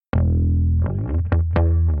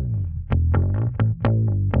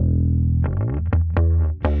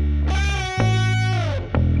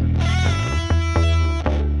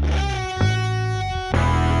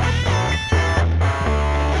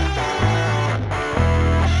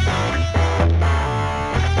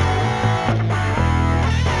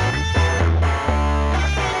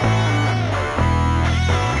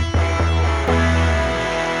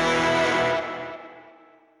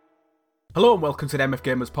and welcome to the MF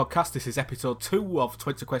Gamers podcast. This is episode 2 of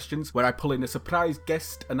 20 Questions, where I pull in a surprise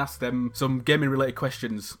guest and ask them some gaming-related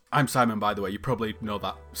questions. I'm Simon, by the way, you probably know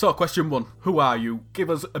that. So, question 1, who are you?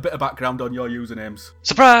 Give us a bit of background on your usernames.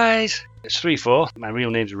 Surprise! It's 3-4. My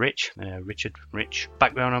real name's Rich. Richard Rich.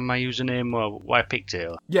 Background on my username, well, why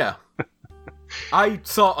pigtail? Yeah. I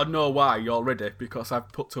sort of know why already, because I've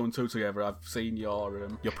put 2 and 2 together. I've seen your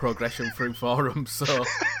progression through forums, so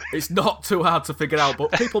it's not too hard to figure out,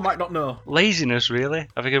 but people might not know. Laziness, really.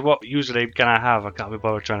 I figured, what username can I have? I can't be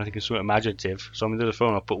bothered trying to think of something imaginative. So I'm going to the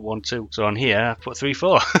phone, I put 1-2. So on here, I put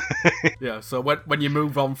 3-4. Yeah, so when you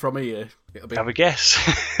move on from here, it'll be... Have a guess.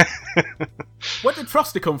 Where did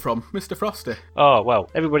Frosty come from, Mr. Frosty? Oh,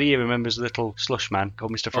 well, everybody here remembers the little slush man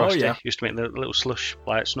called Mr. Frosty. Oh, yeah. Used to make the little slush,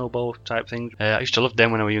 like snowball type thing. I used to love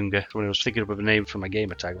them when I was younger. When I was thinking of a name for my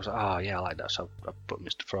gamer tag, I was like, oh, yeah, I like that, so I put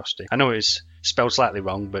Mr. Frosty. I know it's spelled slightly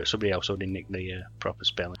wrong, but somebody else already nicked the proper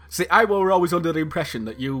spelling. See, I were always under the impression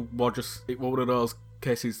that you were it were one of those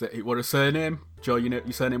cases that it were a surname. Joe, you know,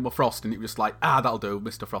 your surname was Frost, and it was just like, that'll do,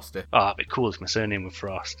 Mr. Frosty. Oh, it'd be cool if my surname was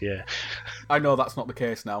Frost, yeah. I know that's not the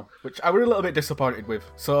case now, which I was a little bit disappointed with.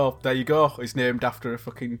 So, there you go. It's named after a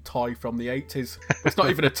fucking toy from the 80s. It's not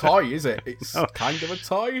even a toy, is it? It's kind of a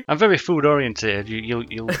toy. I'm very food-oriented.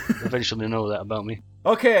 You'll eventually know that about me.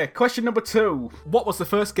 Okay, question number 2. What was the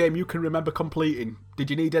first game you can remember completing? Did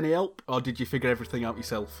you need any help, or did you figure everything out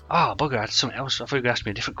yourself? Oh, bugger, I had something else. I thought you were going to ask me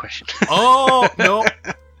a different question. Oh, no.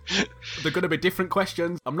 They're going to be different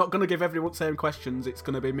questions. I'm not going to give everyone the same questions. It's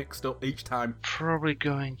going to be mixed up each time. Probably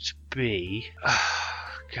going to be...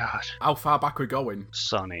 God. How far back are we going?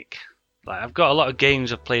 Sonic. Like, I've got a lot of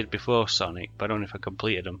games I've played before Sonic, but I don't know if I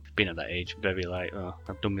completed them. Being at that age, very like, oh,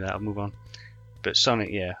 I've done with that, I'll move on. But Sonic,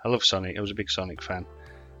 yeah, I love Sonic. I was a big Sonic fan.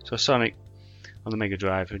 So Sonic on the Mega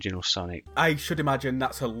Drive, original Sonic. I should imagine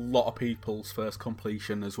that's a lot of people's first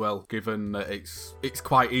completion as well, given that it's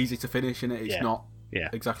quite easy to finish in it. It's not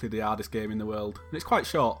exactly the hardest game in the world. And it's quite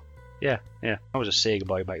short. Yeah. I was a Sega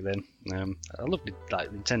boy back then. I loved it, like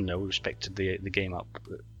Nintendo respected the game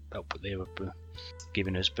output they were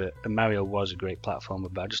giving us, but Mario was a great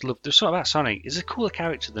platformer. But I just loved. There's something about Sonic. He's a cooler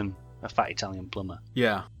character than a fat Italian plumber.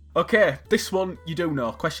 Yeah. Okay, this one you do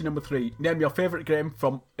know. Question number 3. Name your favourite game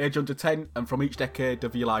from age under 10 and from each decade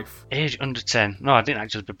of your life. Age under 10. No, I didn't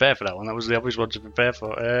actually prepare for that one. That was the obvious one to prepare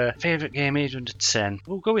for. Favourite game, age under 10.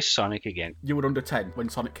 We'll go with Sonic again. You were under 10 when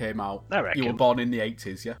Sonic came out. I reckon. You were born in the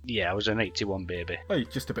 80s, yeah? Yeah, I was an 81 baby. Oh, you're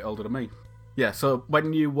just a bit older than me. Yeah, so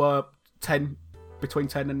when you were 10, between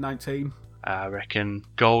 10 and 19? I reckon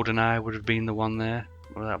GoldenEye would have been the one there.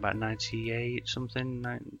 Was that about 98 something?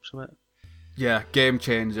 Yeah, game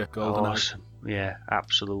changer, GoldenEye. Awesome. Yeah,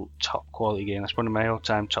 absolute top quality game. That's one of my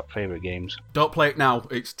all-time top favourite games. Don't play it now,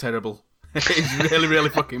 it's terrible. It's really, really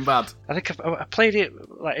fucking bad. I think I played it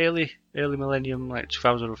like early millennium, like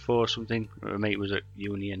 2004 or something. My mate was at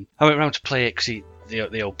uni and I went round to play it because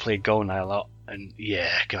they all played GoldenEye a lot. And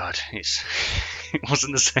yeah, God, it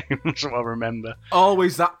wasn't the same as what I remember.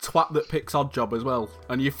 Always that twat that picks Oddjob as well,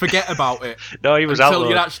 and you forget about it. No, he was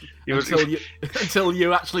outlawed. Until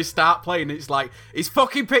you actually start playing, it's like, he's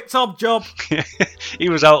fucking picked Oddjob. He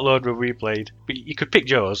was outlawed when we played. But you could pick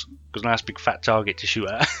Jaws, because nice big fat target to shoot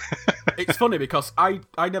at. It's funny because I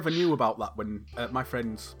never knew about that when my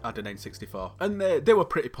friends had an N64, and they were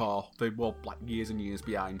pretty poor. They were like years and years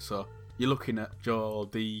behind, so... You're looking at Joe,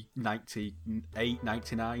 the 98,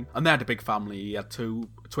 99, and they had a big family. He had 2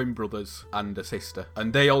 twin brothers and a sister,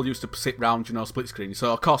 and they all used to sit round, split screen.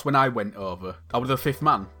 So, of course, when I went over, I was the 5th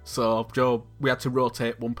man. So, Joe, we had to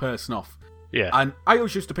rotate one person off. Yeah. And I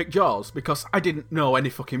always used to pick Jaws because I didn't know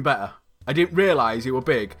any fucking better. I didn't realise he were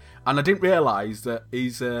big, and I didn't realise that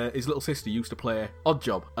his little sister used to play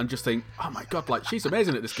Oddjob, and just think, oh my god, like, she's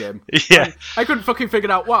amazing at this game. Yeah. And I couldn't fucking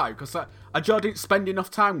figure out why, because I didn't spend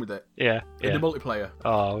enough time with it. Yeah. In the multiplayer.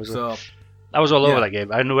 Oh, I was all over that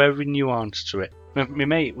game. I know every nuance to it. My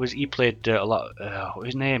mate he played a lot. What was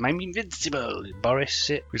his name? I'm Invincible. Boris,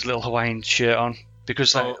 with his little Hawaiian shirt on,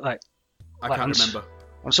 because I can't remember.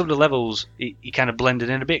 On some of the levels, he kind of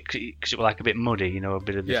blended in a bit because it was like a bit muddy, a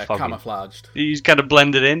bit of foggy. Camouflaged. He's kind of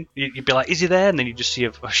blended in. You'd be like, is he there? And then you just see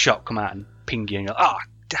a shot come out and ping you, and you're like, oh,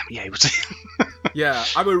 damn, yeah, he was there. Yeah,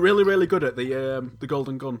 I was really, really good at the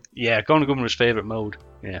Golden Gun. Yeah, Golden Gun was his favourite mode.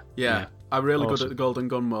 Yeah, I'm really good at the Golden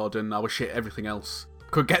Gun mode, and I was shit everything else.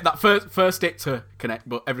 Could get that first hit to connect,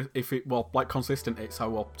 but if it was like consistent hits, I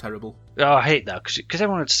was terrible. Oh, I hate that because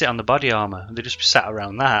everyone would sit on the body armour and they just sat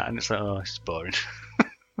around that, and it's like, oh, it's boring.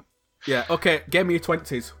 Yeah, okay, game of your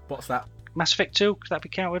 20s. What's that? Mass Effect 2, could that be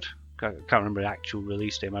counted? I can't remember the actual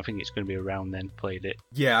release date. I think it's going to be around then. Played it.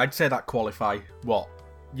 Yeah, I'd say that qualify. What?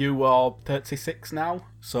 you are 36 now.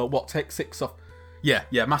 So what, take 6 off? Yeah,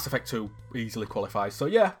 Mass Effect 2 easily qualifies. So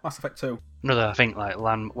yeah, Mass Effect 2. Another, I think, like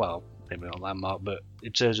maybe not landmark, but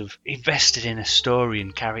in terms of invested in a story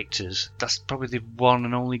and characters, that's probably the one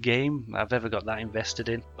and only game I've ever got that invested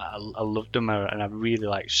in. I loved them, and I really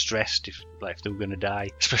stressed if they were going to die,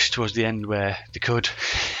 especially towards the end where they could.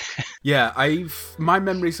 Yeah, my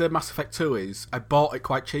memories of Mass Effect 2 is I bought it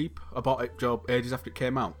quite cheap. I bought it ages after it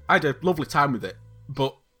came out. I had a lovely time with it,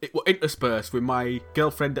 but it was interspersed with my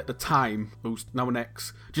girlfriend at the time, who's now an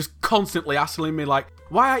ex, just constantly asking me, like,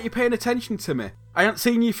 why aren't you paying attention to me? I haven't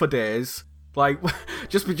seen you for days. Like,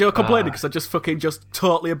 just complaining because I just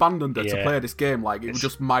totally abandoned her to play this game. Like, it was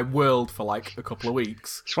just my world for like a couple of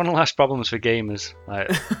weeks. It's one of the last problems for gamers,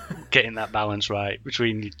 like getting that balance right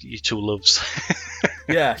between your two loves.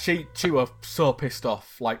 Yeah, she was so pissed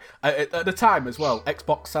off. Like, at the time as well,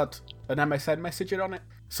 Xbox had an MSN messenger on it,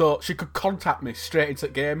 so she could contact me straight into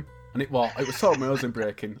the game, and it was so amazing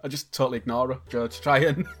breaking. I just totally ignore her to try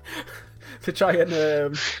and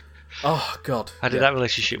oh god. How did that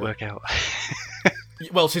relationship work out?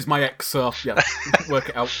 Well, she's my ex, so yeah, work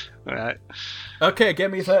it out. Alright. Okay, give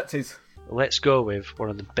me your 30s. Let's go with one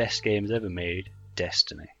of the best games ever made,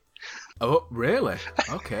 Destiny. Oh, really?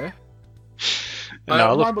 Okay.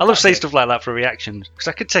 No, I love saying stuff like that for reactions, because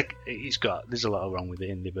I could take. There's a lot wrong with it,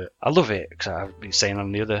 indie, but I love it because I've been saying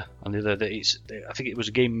on the other that I think it was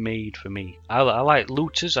a game made for me. I like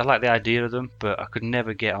looters, I like the idea of them, but I could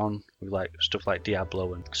never get on with like stuff like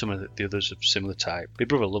Diablo and some of the others of similar type. My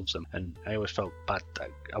brother loves them, and I always felt bad.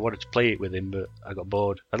 I wanted to play it with him, but I got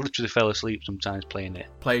bored. I literally fell asleep sometimes playing it.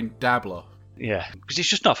 Playing Diablo. Yeah, because it's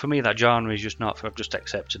just not for me. That genre is just not for. I've just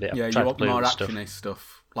accepted it. Yeah, you want more actiony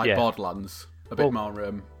stuff like Borderlands. A bit more.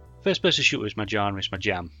 First-person shooter is my genre, it's my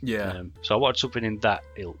jam. Yeah. So I wanted something in that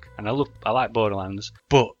ilk, and I like Borderlands,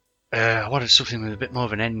 but I wanted something with a bit more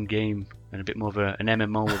of an end game and a bit more of an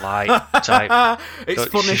MMO like type.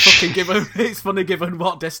 It's funny given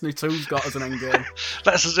what Destiny 2's got as an end game.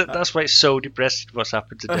 That's why it's so depressing. What's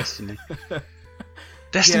happened to Destiny?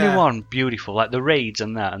 Destiny 1, beautiful, like the raids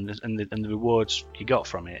and that, and the rewards you got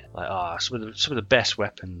from it. Like some of the best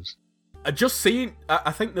weapons. Just seeing,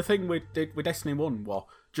 I think the thing we did with Destiny 1 was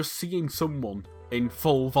just seeing someone in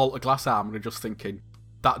full Vault of Glass armor and just thinking,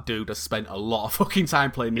 that dude has spent a lot of fucking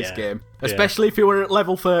time playing this game. Especially if you were at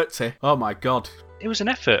level 30. Oh my god. It was an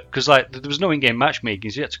effort, because there was no in-game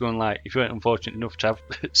matchmaking, so you had to go and if you weren't unfortunate enough to have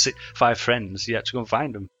 5 friends, you had to go and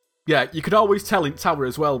find them. Yeah, you could always tell in Tower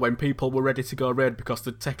as well when people were ready to go raid because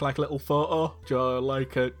they'd take like a little photo.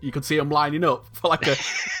 You could see them lining up for like a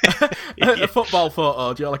football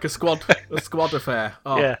photo. Like a squad affair.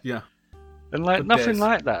 Oh, yeah. And nothing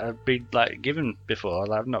like that had been given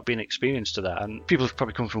before. I've not been experienced to that. And people have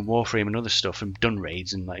probably come from Warframe and other stuff and done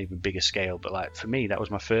raids and even bigger scale. But for me, that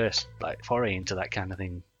was my first foray into that kind of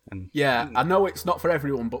thing. And yeah, I know it's not for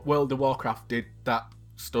everyone, but World of Warcraft did that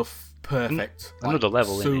stuff perfect. Another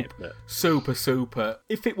level in it. But... Super.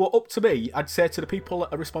 If it were up to me, I'd say to the people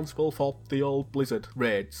that are responsible for the old Blizzard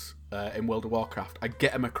raids in World of Warcraft, I'd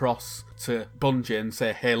get them across to Bungie and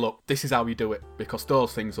say, hey, look, this is how you do it, because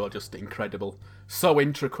those things are just incredible. So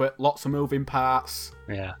intricate, lots of moving parts.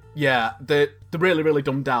 Yeah, they're really, really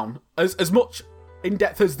dumbed down. As much in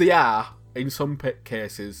depth as they are, in some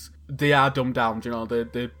cases, they are dumbed down.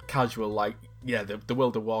 The casual, the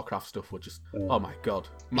World of Warcraft stuff would just, oh my god,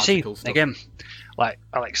 magical stuff. Again,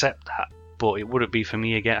 I'll accept that, but it wouldn't be for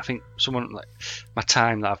me again. I think someone my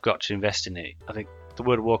time that I've got to invest in it, I think the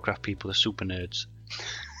World of Warcraft people are super nerds.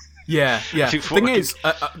 Yeah. Thing is,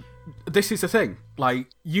 this is the thing.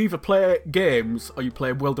 You either play games or you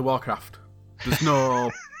play World of Warcraft. There's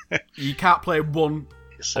no, you can't play one.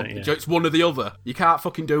 It's one or the other. You can't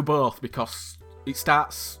fucking do both because it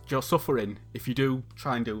starts your suffering if you do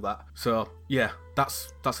try and do that. So yeah,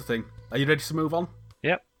 that's the thing. Are you ready to move on?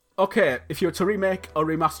 Yep. Okay, if you were to remake or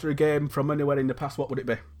remaster a game from anywhere in the past, what would it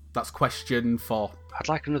be? That's question 4. I'd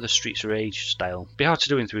like another Streets of Rage style. Be hard to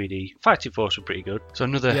do in 3D. Fighting Force were pretty good. So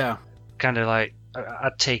another kind of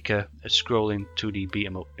I'd take a scrolling 2D beat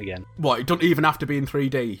 'em up again. What? It don't even have to be in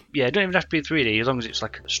 3D. Yeah, it don't even have to be in 3D as long as it's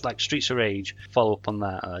like Streets of Rage. Follow up on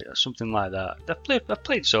that, something like that. I've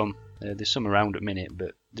played some. There's some around at minute,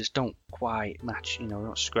 but just don't quite match.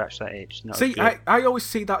 Don't scratch that itch. See, I always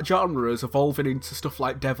see that genre as evolving into stuff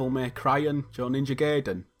like Devil May Cry and Ninja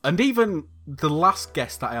Gaiden, and even the last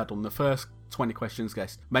guest that I had on the first 20 Questions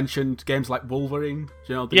Guest mentioned games like Wolverine,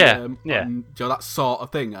 Yeah. and, that sort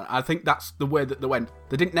of thing. And I think that's the way that they went.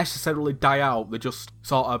 They didn't necessarily die out, they just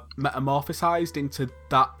sort of metamorphosized into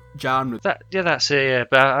that genre. That's it. Yeah,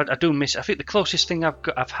 but I do miss. I think the closest thing I've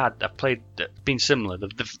played that's been similar,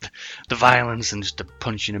 the violence and just the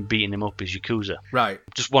punching and beating them up is Yakuza. Right.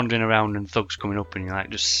 Just wandering around and thugs coming up and you're like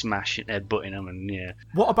just smashing, headbutting them, and yeah.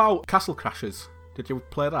 What about Castle Crashers? Did you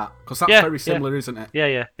play that? Because that's very similar, isn't it?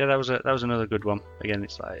 Yeah. That was another good one. Again,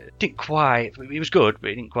 it's like it didn't quite. It was good, but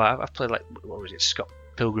it didn't quite. I've played like what was it, Scott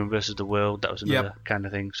Pilgrim versus the World. That was another kind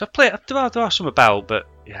of thing. So I've played. There are some about, but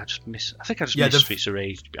yeah, I just miss Streets of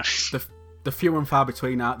Rage, to be honest. The few and far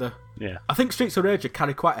between, aren't there? Yeah. I think Streets of Rage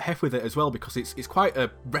carry quite a heft with it as well because it's quite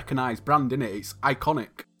a recognised brand, isn't it? It's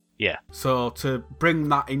iconic. Yeah. So to bring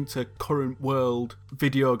that into current world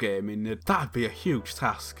video gaming, that'd be a huge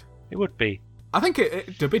task. It would be. I think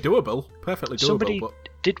it'd be doable, perfectly doable. Somebody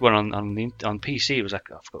did one on PC. It was like,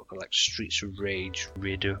 I forgot, like Streets of Rage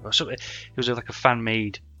Redo or something. It was like a fan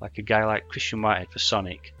made, like a guy like Christian Whitehead for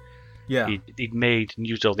Sonic. Yeah. He'd made and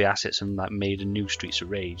used all the assets and like made a new Streets of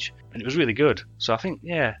Rage, and it was really good. So I think,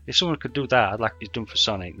 yeah, if someone could do that, I'd like it's done for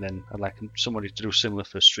Sonic. Then I'd like somebody to do similar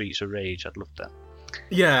for Streets of Rage. I'd love that.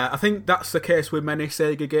 Yeah, I think that's the case with many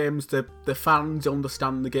Sega games. The fans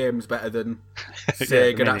understand the games better than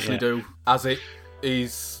Sega actually do, as it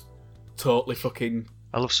is totally fucking...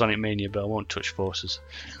 I love Sonic Mania, but I won't touch Forces.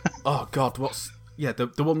 Oh God,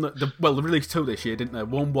 the one that they released 2 this year, didn't they?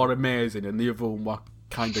 One were amazing, and the other one were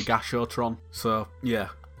kind of Gashotron. So yeah.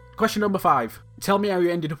 Question number 5. Tell me how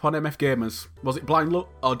you ended up on MF Gamers. Was it blind luck,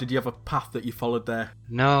 or did you have a path that you followed there?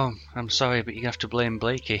 No, I'm sorry, but you have to blame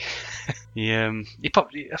Blakey. I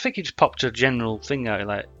think he just popped a general thing out,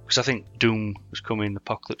 like, because I think Doom was coming,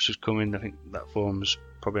 Apocalypse was coming. I think that forum was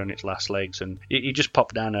probably on its last legs, and he just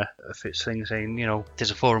popped down a thing saying,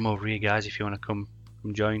 there's a forum over here, guys, if you want to come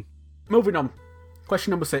join. Moving on.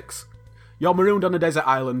 Question number 6. You're marooned on a desert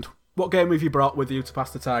island. What game have you brought with you to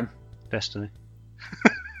pass the time? Destiny.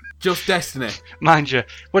 Just Destiny. Mind you,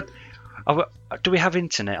 do we have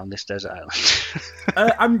internet on this desert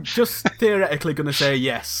island? I'm just theoretically going to say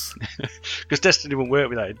yes. Because Destiny won't work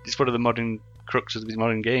with that. It's one of the modern crux of these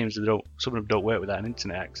modern games. Some of them don't work without an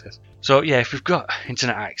internet access. So yeah, if we've got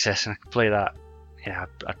internet access and I can play that, yeah,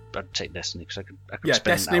 I'd take Destiny because I could spend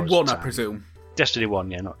Destiny 1, I presume. Destiny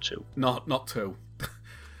 1, yeah, not 2. Not 2.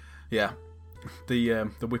 Yeah,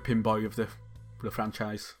 the whipping boy of the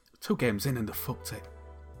franchise. 2 games in and they fucked it.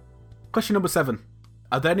 Question number 7.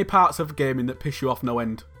 Are there any parts of gaming that piss you off no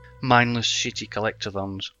end? Mindless, shitty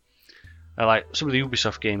collectathons. Like some of the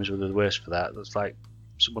Ubisoft games were the worst for that. That's like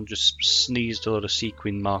someone just sneezed a lot of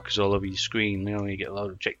sequin markers all over your screen. You get a lot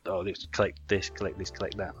of collect this, collect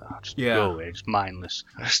that. Go away, it's mindless.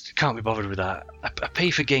 I just can't be bothered with that. I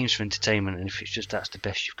pay for games for entertainment, and if it's just that's the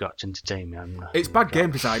best you've got to entertain me, it's bad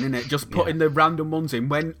game design, isn't it? Just putting the random ones in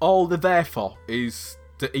when all they're there for is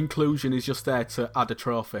the inclusion is just there to add a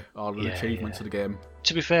trophy or an achievement to the game.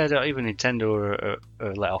 To be fair, even Nintendo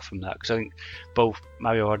are let off from that, because I think both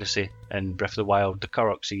Mario Odyssey and Breath of the Wild, the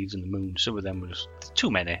Korok seeds and the moon, some of them were just too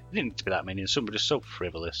many. They didn't need to be that many, and some were just so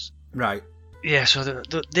frivolous. Right. Yeah, so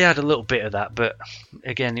they had a little bit of that, but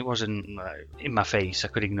again, it wasn't in my face. I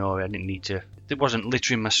could ignore it. I didn't need to. It wasn't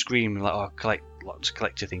littering my screen like, collect lots of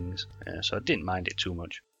collector things, so I didn't mind it too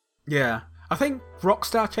much. Yeah. I think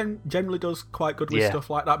Rockstar generally does quite good with stuff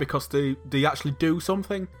like that because they actually do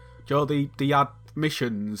something. They add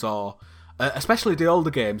missions or... especially the older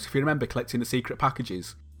games, if you remember collecting the secret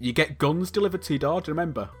packages, you get guns delivered to your door, do you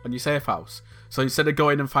remember? On your safe house. So instead of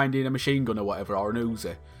going and finding a machine gun or whatever, or an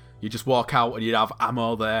Uzi, you just walk out and you'd have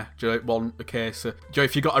ammo there. Do you know, it wasn't a case of...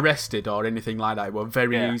 if you got arrested or anything like that, it was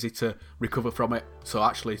very easy to recover from it. So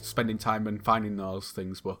actually spending time and finding those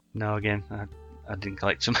things were... No, again... I didn't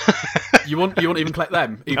collect them. You wouldn't even collect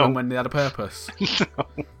them, even when they had a purpose?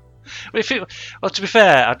 No. To be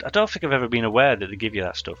fair, I don't think I've ever been aware that they give you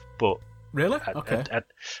that stuff, but... Really? Okay.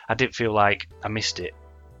 I didn't feel like I missed it.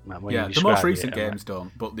 The most recent games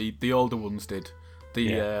don't, but the older ones did.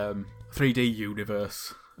 The 3D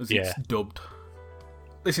universe, as it's dubbed.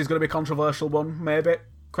 This is going to be a controversial one, maybe.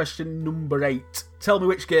 Question number 8. Tell me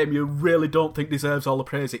which game you really don't think deserves all the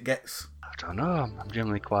praise it gets. I don't know. I'm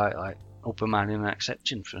generally quite open-minded and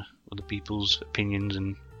accepting for other people's opinions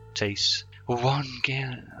and tastes. Well, one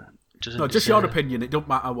game... just your opinion. It don't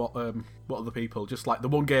matter what other people... Just like the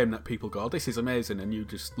one game that people go, this is amazing, and you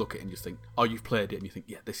just look at it and just think, oh, you've played it, and you think,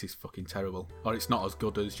 yeah, this is fucking terrible. Or it's not as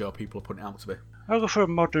good as your people are putting it out to be. I'll go for a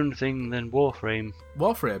modern thing than Warframe.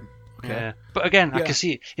 Warframe? Okay. Yeah. But again, I can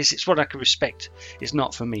see it. It's what I can respect. It's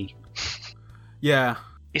not for me. Yeah.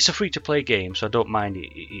 it's a free-to-play game, so I don't mind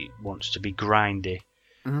it wants to be grindy,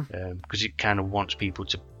 because it kind of wants people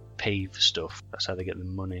to pay for stuff. That's how they get the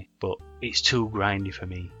money. But it's too grindy for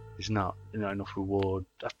me. There's not enough reward.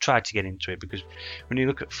 I've tried to get into it because when you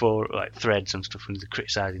look at threads and stuff and they're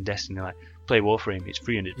criticising Destiny, like, play Warframe, it's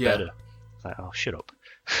free and it's better. It's like, oh, shut up.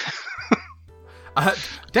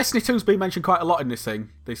 Destiny 2's been mentioned quite a lot in this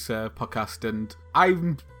podcast, and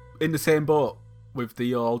I'm in the same boat with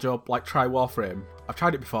the old job. Like, try Warframe. I've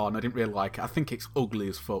tried it before and I didn't really like it. I think it's ugly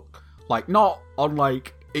as fuck. Like, not on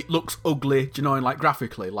like it looks ugly, do you know, in like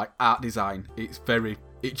graphically, like art design.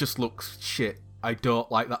 It just looks shit. I don't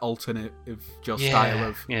like that alternative style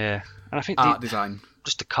of and I think art design.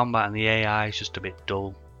 Just the combat and the AI is just a bit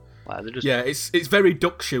dull. Like, they're just, it's very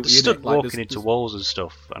duck shooty. Stood walking into walls and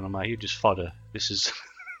stuff, and I'm like, you're just fodder. This is.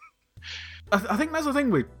 I think that's the thing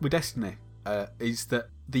with Destiny, is that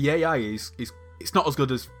the AI is it's not as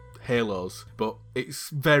good as Halo's, but it's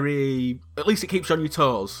very. At least it keeps you on your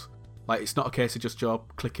toes. Like, it's not a case of just you're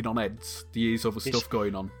clicking on heads. There's other stuff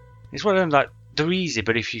going on. It's one of them, like, they're easy,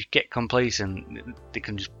 but if you get complacent, they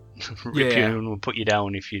can just rip you and put you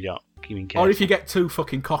down if you don't even care. Or if you get too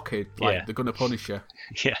fucking cocky, they're going to punish you.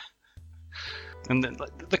 Yeah. And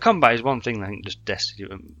the combat is one thing I think just Destiny,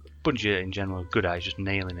 Bungie in general, good eyes, just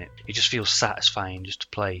nailing it. It just feels satisfying just to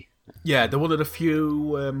play. Yeah, they're one of the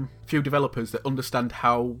few developers that understand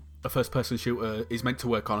how a first-person shooter is meant to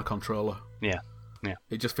work on a controller. Yeah.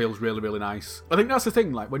 It just feels really, really nice. I think that's the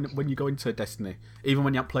thing, like, when you go into Destiny, even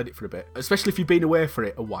when you haven't played it for a bit, especially if you've been away for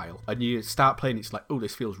it a while, and you start playing, it's like, oh,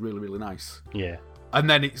 this feels really, really nice. Yeah. And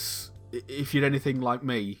then if you're anything like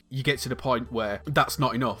me, you get to the point where that's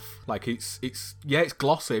not enough. Like, it's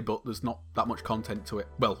glossy, but there's not that much content to it.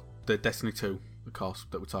 Well, the Destiny 2, of course,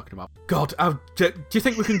 that we're talking about. God, do you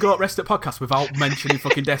think we can go at rest of the podcast without mentioning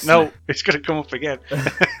fucking Destiny? No, it's going to come up again.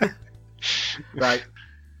 Right.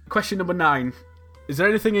 Question number 9. Is there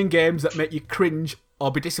anything in games that make you cringe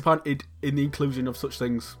or be disappointed in the inclusion of such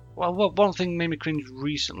things? Well, one thing made me cringe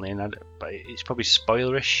recently, but it's probably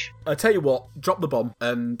spoilerish. I tell you what, drop the bomb,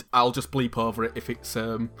 and I'll just bleep over it if it's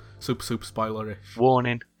super, super spoilerish.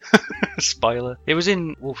 Warning. Spoiler. It was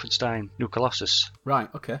in Wolfenstein New Colossus. Right,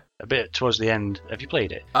 okay. A bit towards the end. Have you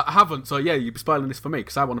played it? I haven't, so yeah, you'd be spoiling this for me,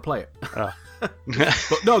 because I want to play it. Oh.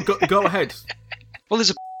 But no, go ahead. Well,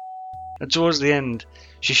 and towards the end,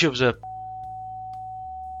 she shoves her...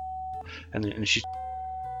 And she...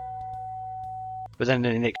 But then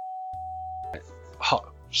the next... hot,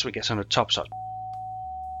 so it gets on the top, starts...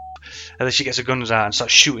 And then she gets her guns out and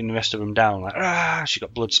starts shooting the rest of them down. Like, she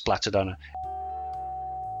got blood splattered on her.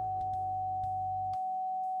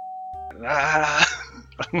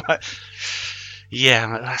 I'm like,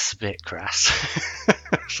 that's a bit crass.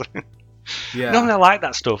 Yeah. Normally I like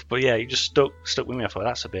that stuff, but yeah, you just stuck with me. I thought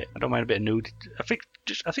that's a bit. I don't mind a bit of nude. I think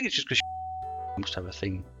it's just because must have a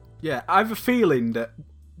thing. Yeah, I have a feeling that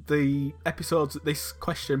the episodes that this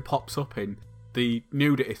question pops up in, the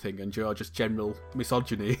nudity thing and George's general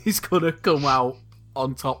misogyny, is going to come out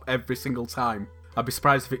on top every single time. I'd be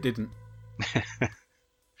surprised if it didn't.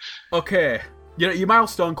 Okay, your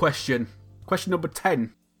milestone question. Question number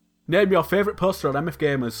 10. Name your favourite poster on MF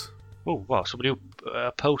Gamers. Oh, what? Somebody who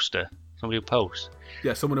poster? Somebody who posts?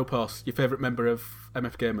 Yeah, someone who posts. Your favourite member of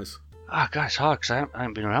MF Gamers. God, it's hard because I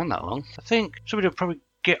haven't been around that long. I think somebody who'll probably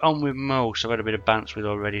get on with most. I've had a bit of bants with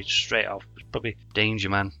already straight off. It's probably Danger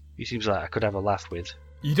Man. He seems like I could have a laugh with.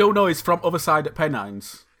 You don't know he's from other side at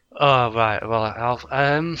Pennines. Oh, right. Well,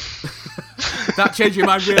 That changed your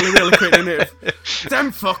mind really, really quick, didn't it?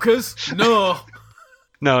 Damn fuckers! No!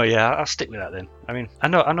 No, yeah, I'll stick with that then. I mean, I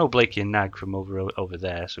know Blakey and Nag from over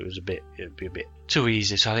there, so it'd be a bit too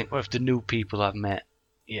easy. So I think, if the new people I've met,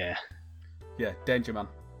 yeah. Yeah, Danger Man.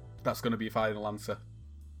 That's going to be your final answer.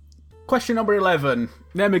 Question number 11.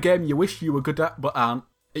 Name a game you wish you were good at but aren't.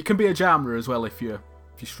 It can be a genre as well if you're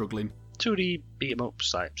struggling. 2D beat 'em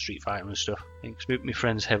ups like Street Fighter and stuff. I think my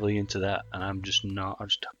friend's heavily into that, and I'm just not. I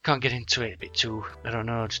just can't get into it. A bit too. I don't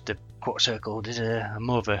know. Just the quarter circle. I'm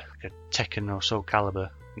more of a Tekken or Soul Calibur.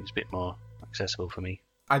 I think it's a bit more accessible for me.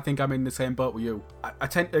 I think I'm in the same boat with you. I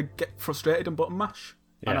tend to get frustrated and button mash,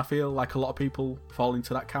 and I feel like a lot of people fall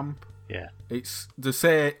into that camp. Yeah. It's to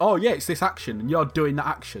say, oh yeah, it's this action, and you're doing that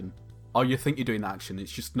action. Or you think you're doing that action,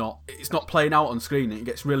 it's just not. It's not playing out on screen. It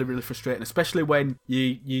gets really, really frustrating, especially when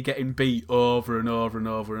you're getting beat over and over and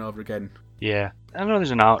over and over again. Yeah, I know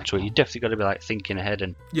there's an art to it. You definitely got to be like thinking ahead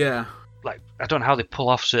and like I don't know how they pull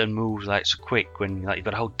off certain moves like so quick when like you've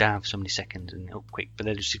got to hold down for so many seconds and hold quick, but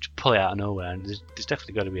they just seem to pull it out of nowhere. And there's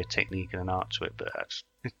definitely got to be a technique and an art to it, but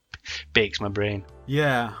it bakes my brain.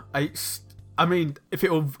 Yeah, I mean, if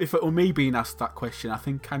it were me being asked that question, I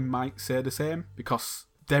think I might say the same because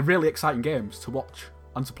they're really exciting games to watch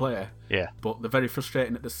and to play. Yeah. But they're very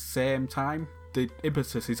frustrating at the same time. The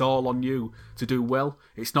impetus is all on you to do well.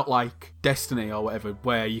 It's not like Destiny or whatever,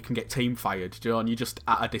 where you can get team fired, you know, and you're just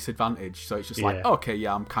at a disadvantage. So it's just like, okay,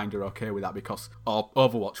 yeah, I'm kind of okay with that, because, or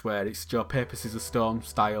Overwatch, where it's paper, scissors, stone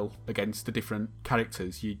style against the different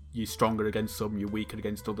characters. You're stronger against some, you're weaker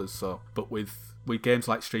against others. So, but with games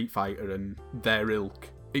like Street Fighter and their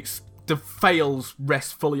ilk, it's the fails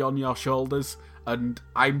rest fully on your shoulders. And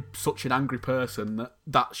I'm such an angry person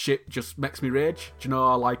that shit just makes me rage. Do you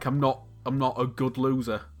know, like, I'm not a good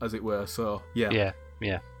loser, as it were, so yeah.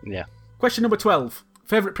 Yeah. Question number 12.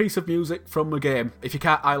 Favourite piece of music from a game? If you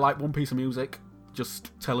can't highlight one piece of music,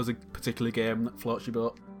 just tell us a particular game that floats your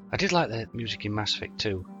boat. I did like the music in Mass Effect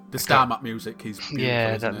 2. The Star Map music is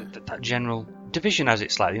beautiful, isn't it? That general... Division has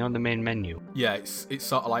its like, you know, the main menu. Yeah, it's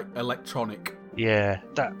sort of like electronic. Yeah,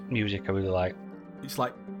 that music I really like. It's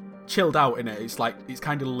like chilled out, innit? It's like, it's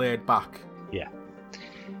kind of laid back. Yeah.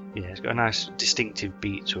 Yeah, it's got a nice distinctive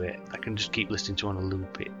beat to it. I can just keep listening to on a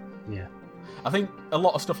loop. I think a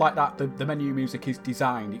lot of stuff like that, the menu music is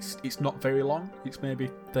designed, it's not very long. It's maybe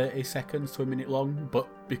 30 seconds to a minute long, but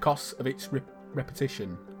because of its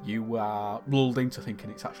repetition, you are lulled into thinking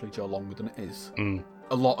it's actually longer than it is.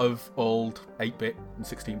 A lot of old 8-bit and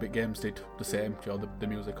 16-bit games did the same. The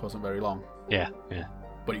music wasn't very long. Yeah.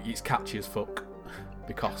 But it's catchy as fuck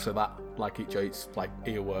because of that. Like, it's like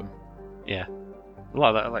earworm. Yeah. A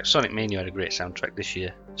lot of that, like Sonic Mania had a great soundtrack this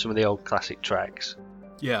year. Some of the old classic tracks.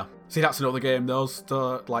 Yeah. See, that's another game. Those,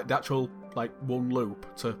 the actual, like, one loop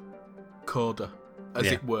to coda, as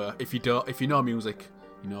it were. If you know music,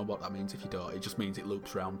 you know what that means. If you don't, it just means it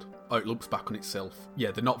loops round. Or it loops back on itself.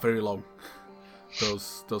 Yeah, they're not very long.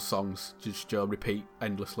 Those songs just repeat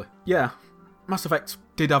endlessly. Yeah. Mass Effect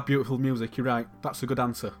did have beautiful music, you're right. That's a good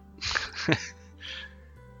answer.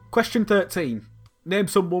 Question 13. Name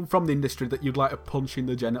someone from the industry that you'd like to punch in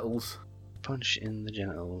the genitals. Punch in the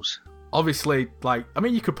genitals. Obviously, like, I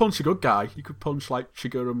mean, you could punch a good guy. You could punch, like,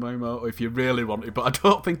 Shigeru Miyamoto if you really wanted, but I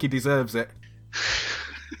don't think he deserves it.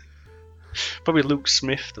 Probably Luke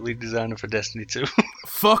Smith, the lead designer for Destiny 2.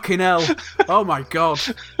 Fucking hell. Oh my god.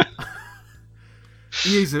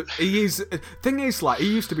 He is. Thing is, like,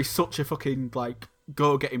 he used to be such a fucking, like,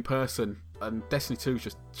 go-getting person, and Destiny 2's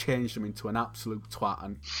just changed him into an absolute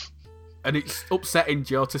twat, and it's upsetting,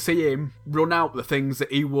 Joe, to see him run out the things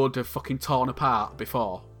that he would have fucking torn apart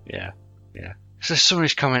before. Yeah. So some of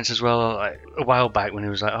his comments as well, like a while back when he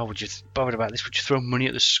was like, "Oh, would you bothered about this? Would you throw money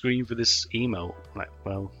at the screen for this emo?" I'm like,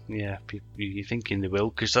 well, yeah, you're thinking they will,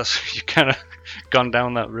 because that's you kind of gone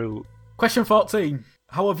down that route. Question 14.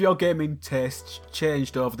 How have your gaming tastes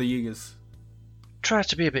changed over the years? Try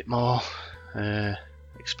to be a bit more,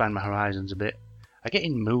 expand my horizons a bit. I get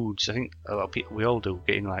in moods. I think a lot of people, we all do,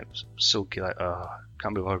 getting like sulky, like, oh, I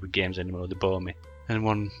can't be bothered with games anymore, they bore me. And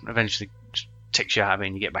one eventually just takes you out of it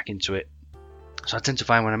and you get back into it. So I tend to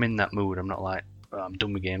find when I'm in that mood, I'm not like, oh, I'm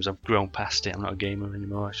done with games, I've grown past it, I'm not a gamer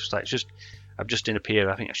anymore. I'm just in a period,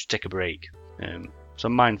 I think I should take a break. So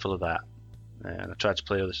I'm mindful of that. And I try to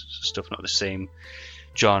play other stuff, not the same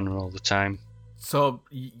genre all the time. So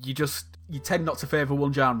you tend not to favour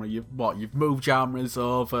one genre. You've moved genres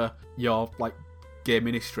over your, like,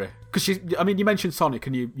 gaming history? Because you mentioned Sonic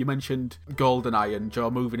and you mentioned GoldenEye, and you're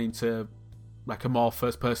moving into like a more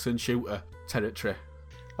first-person shooter territory.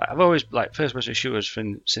 I've always liked first-person shooters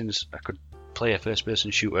since I could play a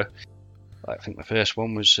first-person shooter. I think my first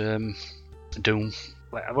one was Doom.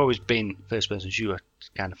 I've always been first-person shooter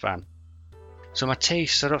kind of fan. So my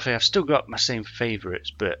tastes, I don't think I've still got my same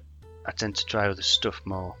favourites, but I tend to try other stuff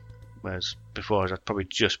more. Whereas before, I'd probably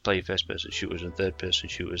just play first-person shooters and third-person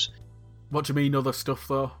shooters. What do you mean other stuff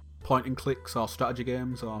though? Point and clicks or strategy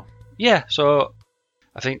games or? Yeah, so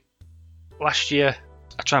I think last year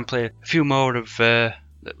I tried and play a few more of the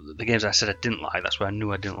games I said I didn't like. That's where I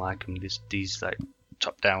knew I didn't like them. These like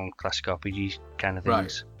top-down classic RPG kind of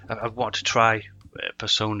things. Right. I wanted to try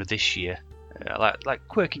Persona this year. Like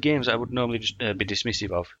quirky games that I would normally just be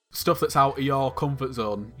dismissive of. Stuff that's out of your comfort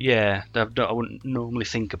zone. Yeah, that I wouldn't normally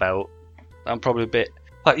think about. I'm probably a bit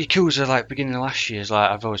like Yakuza. Like beginning of last year,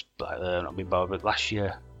 I've always not been bothered. But last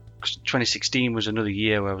year, 2016 was another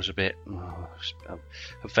year where I was a bit I'm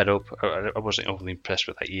fed up. I wasn't overly impressed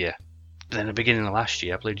with that year. But then at the beginning of last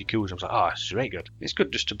year, I played Yakuza. I was like, oh, this is very good. It's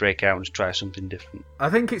good just to break out and just try something different. I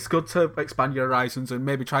think it's good to expand your horizons and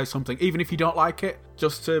maybe try something, even if you don't like it,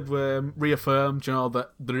 just to reaffirm,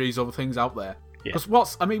 that there is other things out there. Because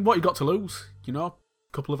what you got to lose? A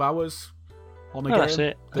couple of hours on a game. That's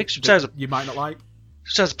it. I think sometimes you might not like.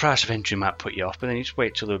 Sometimes the price of entry might put you off, but then you just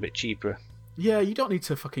wait till they're a bit cheaper. Yeah, you don't need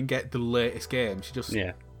to fucking get the latest games. You just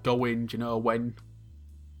go in, when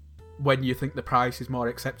when you think the price is more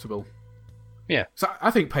acceptable. Yeah. So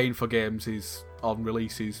I think paying for games is on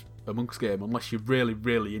release is a monk's game unless you're really,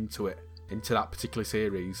 really into that particular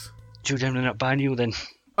series. Do you generally not buy new then?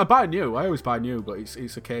 I buy new. I always buy new, but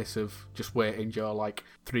it's a case of just waiting your like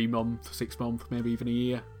 3 month, 6 month, maybe even a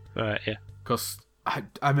year. Right, yeah. Because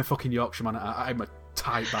I'm a fucking Yorkshireman. I'm a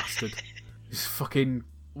tight bastard. It's fucking.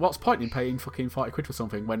 What's the point in paying fucking 40 quid for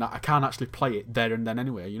something when I can't actually play it there and then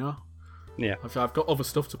anyway? You know. Yeah. If I've got other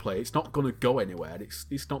stuff to play, it's not going to go anywhere.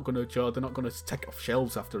 It's not going to. They're not going to take it off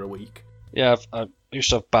shelves after a week. Yeah, I used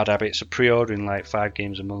to have bad habits of pre-ordering like 5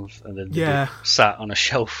 games a month and then Yeah. sat on a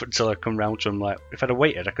shelf until I come round to them. Like, if I'd have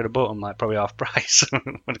waited, I could have bought them like probably half price.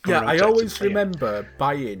 Yeah, I always remember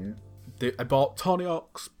buying. I bought Tony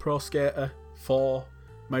Hawk's Pro Skater 4,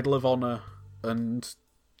 Medal of Honor, and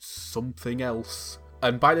something else.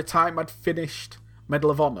 And by the time I'd finished Medal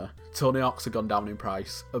of Honor, Tony Hawk's had gone down in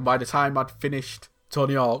price. And by the time I'd finished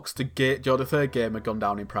Tony Hawk's, the third game had gone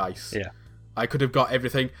down in price. Yeah. I could have got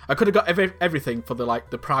everything. I could have got everything for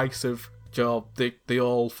the price of the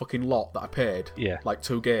whole fucking lot that I paid. Yeah. Like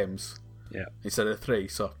 2 games. Yeah. Instead of 3.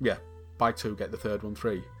 So yeah, buy 2, get the third one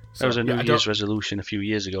free. So, That was a New Year's resolution a few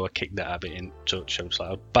years ago. I kicked that habit in touch. I was like,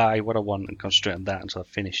 I'll buy what I want and concentrate on that until I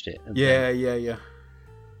finished it. And Yeah.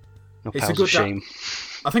 no It's a piles good of shame.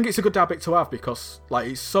 I think it's a good habit to have because like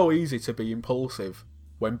it's so easy to be impulsive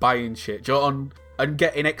when buying shit. Do you know, and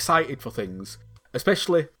getting excited for things.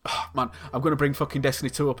 Especially, man, I'm going to bring fucking Destiny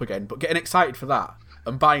 2 up again, but getting excited for that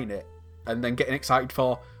and buying it, and then getting excited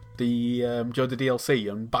for the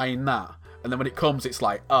DLC and buying that, and then when it comes, it's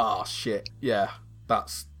like, oh shit, yeah, that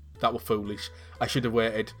was foolish. I should have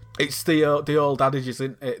waited. It's the old adage,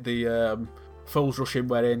 isn't it? The fools rush in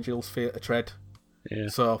where angels fear to tread. Yeah.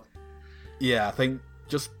 So, yeah, I think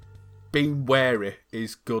just being wary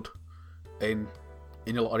is good in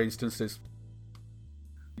a lot of instances.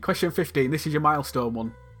 Question 15, this is your milestone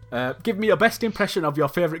one. Give me your best impression of your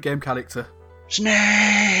favourite game character.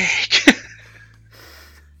 Snake!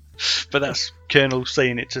 But that's Colonel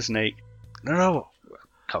saying it to Snake. No,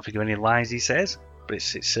 can't think of any lines he says. But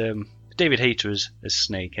it's David Hayter as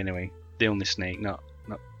Snake anyway. The only Snake, not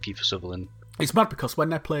Kiefer Sutherland. It's mad because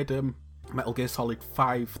when I played Metal Gear Solid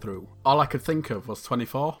 5 through, all I could think of was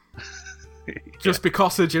 24. Just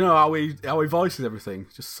because of, you know, how he voices everything.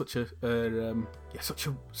 Just such a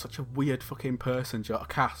weird fucking person, a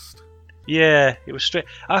cast. Yeah, it was straight.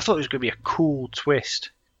 I thought it was going to be a cool twist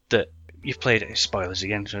that you've played it. Spoilers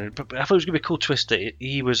again, sorry, but I thought it was going to be a cool twist that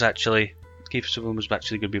he was actually Kiefer Sutherland was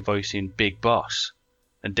actually going to be voicing Big Boss,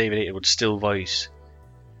 and David Hayter would still voice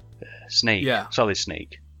Snake, Solid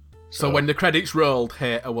Snake. So when the credits rolled,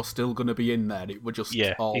 Hayter was still going to be in there. It would just he's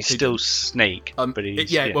hidden. still Snake, but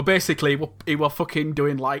he's well, basically, he was fucking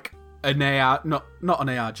doing like an AR, not an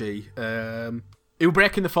ARG. He was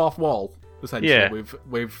breaking the fourth wall essentially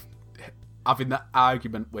with having that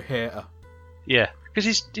argument with Hayter. Yeah, because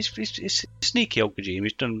he's sneaky old Kojima.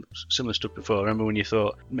 He's done similar stuff before. I remember when you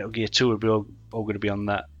thought Metal Gear 2 would be all going to be on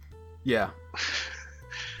that. Yeah.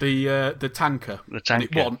 The tanker. The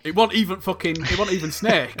tanker. And it wasn't even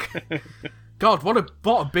Snake. God, what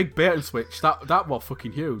a big bait and switch. That was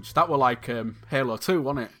fucking huge. That was like Halo 2,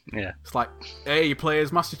 wasn't it? Yeah. It's like, hey, you play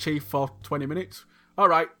as Master Chief for 20 minutes.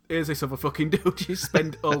 Alright, here's this other fucking dude. You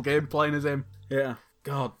spend the whole game playing as him. Yeah.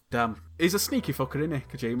 God damn. He's a sneaky fucker, isn't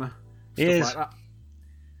he, Kojima? He is. Like that.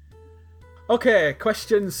 Okay,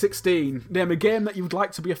 question 16. Name a game that you would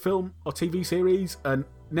like to be a film or TV series, and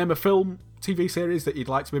name a film, TV series that you'd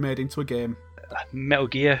like to be made into a game. Metal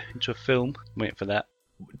Gear into a film. I'm waiting for that.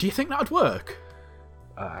 Do you think that would work?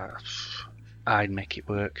 I'd make it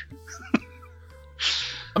work.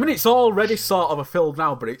 I mean, it's already sort of a film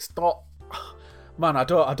now, but it's not. Man, I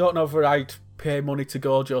don't know if I'd pay money to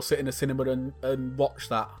go just sit in a cinema and watch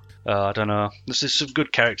that. I don't know. There's some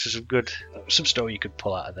good characters, some story you could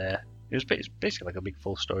pull out of there. It's basically like a big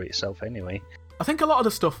full story itself, anyway. I think a lot of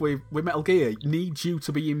the stuff with Metal Gear needs you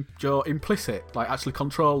to be implicit, like actually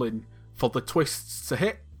controlling for the twists to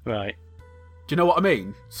hit. Right. Do you know what I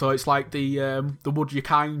mean? So it's like the would you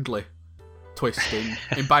kindly twist in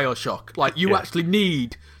BioShock. Like you actually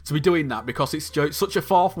need to be doing that because it's such a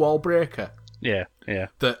fourth wall breaker. Yeah.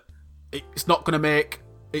 That it's not going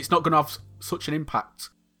to have such an impact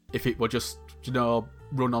if it were just,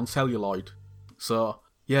 run on celluloid. So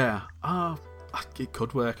yeah, it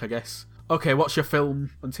could work, I guess. Okay, what's your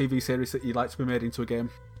film and TV series that you'd like to be made into a game?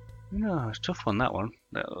 No, it's a tough one, that one.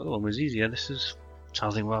 That one was easier. This is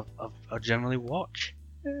something I generally watch.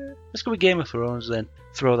 Let's go with Game of Thrones then.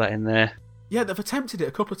 Throw that in there. Yeah, they've attempted it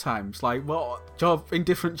a couple of times, like in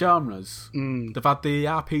different genres. They've had the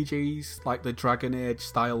RPGs, like the Dragon Age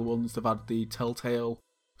style ones. They've had the Telltale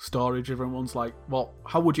storage. Everyone's like, well,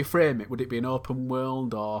 how would you frame it? Would it be an open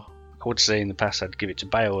world or? I would say in the past I'd give it to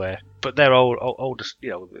BioWare, but they're all just,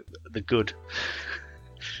 the good.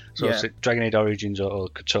 So it's like Dragon Age Origins or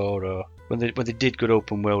KOTOR, or when they did good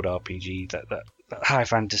open world RPG, that high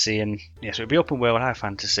fantasy, and so it'd be open world, high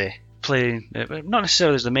fantasy, playing not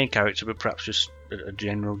necessarily as the main character, but perhaps just a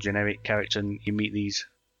general generic character, and you meet the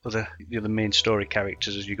other main story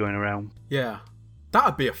characters as you're going around. Yeah,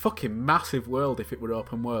 that'd be a fucking massive world if it were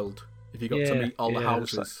open world. If you got to meet all the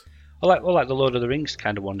houses. Like the Lord of the Rings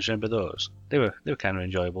kind of ones. Remember those? They were kind of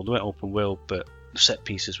enjoyable. They weren't open world, but the set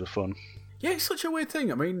pieces were fun. Yeah, it's such a weird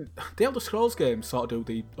thing. I mean, the Elder Scrolls games sort of do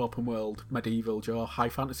the open world, medieval, high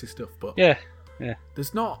fantasy stuff, but yeah,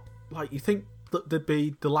 there's not, like, you think that there'd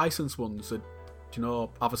be the licensed ones that,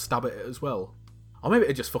 have a stab at it as well. Or maybe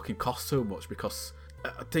it just fucking costs too much, because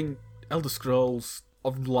I think Elder Scrolls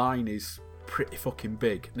Online is pretty fucking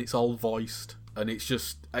big, and it's all voiced, and it's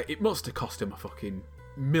just, it must have cost him a fucking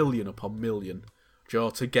million upon million,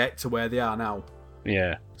 to get to where they are now.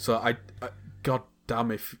 Yeah. So I god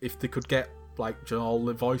damn, if they could get, like, all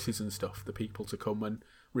the voices and stuff, the people to come and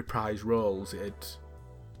reprise roles,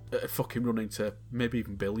 it'd fucking run into maybe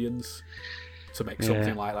even billions to make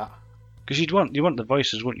something like that. Because you want the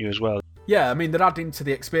voices, wouldn't you, as well? Yeah, I mean, they're adding to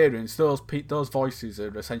the experience. Those voices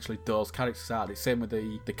are essentially those characters are. It's same with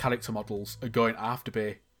the character models are going to have to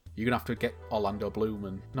be. You're gonna have to get Orlando Bloom,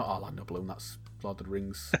 and not Orlando Bloom. That's Lord of the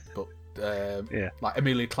Rings, but like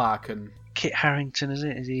Emilia Clarke and Kit Harington, is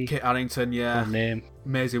it? Is he? Kit Harington, yeah. Name.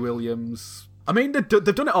 Maisie Williams. I mean, they've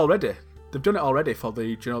done it already. They've done it already for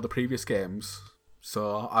the the previous games.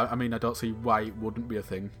 So I mean, I don't see why it wouldn't be a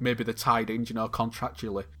thing. Maybe they're tied in,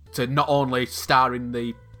 contractually to not only star in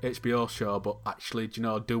the HBO show, but actually,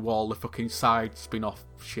 do all the fucking side spin-off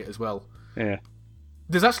shit as well. Yeah.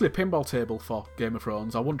 There's actually a pinball table for Game of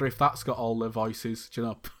Thrones. I wonder if that's got all the voices,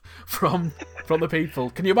 from the people.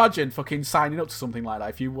 Can you imagine fucking signing up to something like that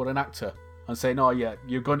if you were an actor and saying, "Oh yeah,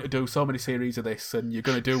 you're going to do so many series of this, and you're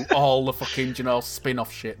going to do all the fucking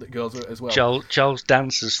spin-off shit that goes with it as well." Charles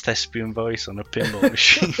Dance's thespian voice on a pinball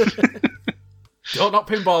machine. Don't not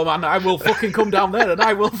pinball, man. I will fucking come down there and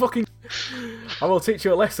I will teach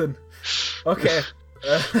you a lesson. Okay.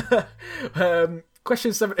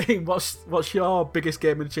 Question 17. What's your biggest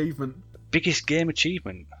gaming achievement? Biggest game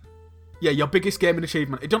achievement? Yeah, your biggest gaming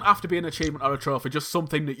achievement. It don't have to be an achievement or a trophy, just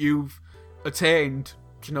something that you've attained.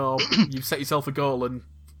 You've set yourself a goal and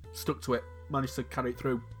stuck to it, managed to carry it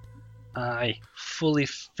through. I fully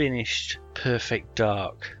finished Perfect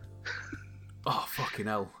Dark. Oh, fucking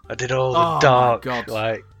hell. I did all the dark,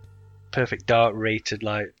 like, Perfect Dark rated,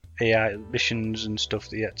 like, AI missions and stuff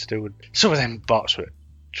that you had to do. And some of them bots were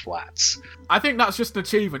twats. I think that's just an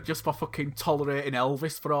achievement just for fucking tolerating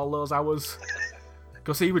Elvis for all those hours.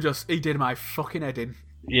 Because he did my fucking head in.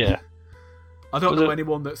 Yeah. I don't know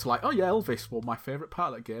anyone that's like, "Oh yeah, Elvis was my favourite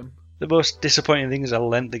part of that game." The most disappointing thing is I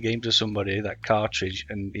lent the game to somebody, that cartridge,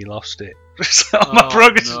 and he lost it. So my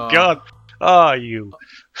progress is gone. Oh, you.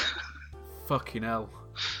 Fucking hell.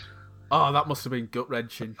 Oh, that must have been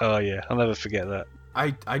gut-wrenching. Oh yeah, I'll never forget that.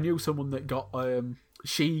 I knew someone that got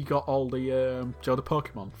she got all the the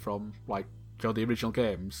Pokemon from, like, the original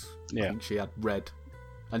games. Yeah. I think she had Red,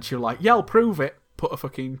 and she was like, "Yeah, I'll prove it." Put a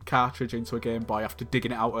fucking cartridge into a Game Boy after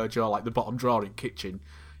digging it out of her drawer, like the bottom drawer in kitchen.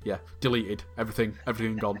 Yeah, deleted everything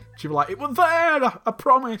gone. She was like, "It was there, I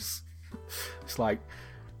promise." It's like,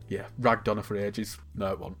 yeah, ragged on her for ages.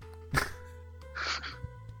 No, it wasn't.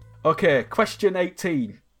 Okay, question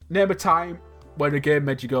 18. Name a time when a game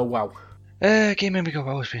made you go, wow. Game made me go,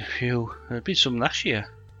 wow, there's been a few. There's been some last year.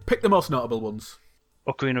 Pick the most notable ones.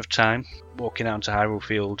 Ocarina of Time, walking out into Hyrule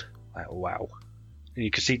Field, like, wow. And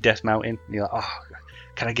you can see Death Mountain, and you're like,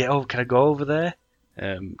 oh, can I go over there?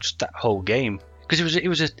 Just that whole game. Because it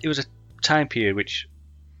was a time period which,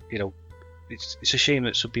 it's a shame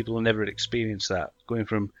that some people have never experienced that. Going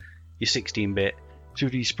from your 16-bit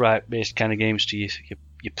 2D sprite-based kind of games to your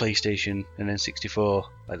PlayStation and then 64,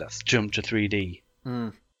 like that jump to 3D.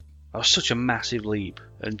 That was such a massive leap.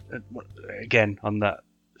 And again, on that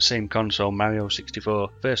same console, Mario 64,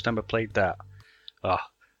 first time I played that, it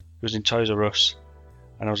was in Toys R Us,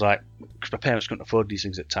 and I was like, because my parents couldn't afford these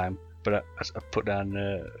things at the time, but I put down,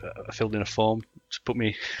 I filled in a form to put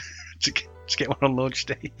me to get one on launch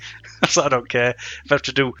day. So I don't care if I have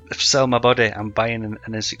to sell my body. I'm buying an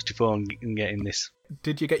N64 and getting this.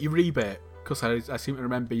 Did you get your rebate? Because I seem to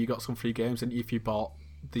remember you got some free games, and if you bought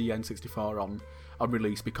the N64 on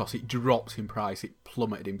release, because it dropped in price, it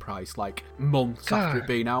plummeted in price like months after it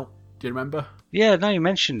being out. Do you remember? Yeah, now you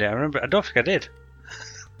mentioned it, I remember. I don't think I did.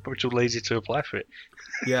 Probably too lazy to apply for it.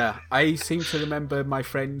 Yeah, I seem to remember my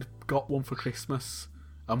friend got one for Christmas,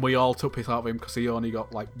 and we all took piss out of him because he only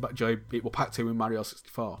got like it were packed in with Mario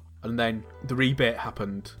 64, and then the rebate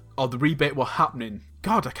happened, or the rebate were happening.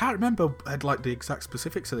 God, I can't remember like the exact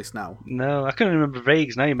specifics of this now. No, I can't remember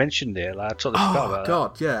vagues. Now you mentioned it, like, I totally forgot about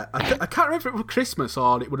God, yeah. I can't remember if it was Christmas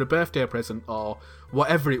or it was a birthday present or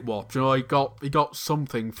whatever it was. You know, he got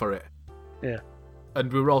something for it. Yeah.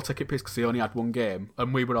 And we were all taking piss because he only had one game,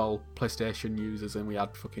 and we were all PlayStation users, and we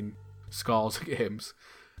had fucking scores of games.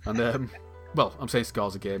 And well, I'm saying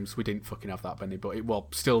scores of games. We didn't fucking have that many, but it was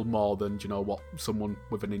still more than what someone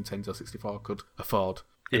with a Nintendo 64 could afford.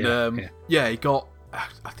 And, he got.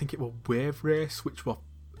 I think it was Wave Race, which was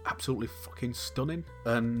absolutely fucking stunning.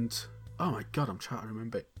 And oh my god, I'm trying to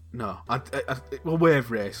remember it. No, well, Wave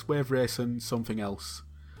Race, and something else.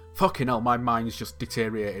 Fucking hell, my mind's just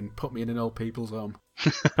deteriorating. Put me in an old people's home.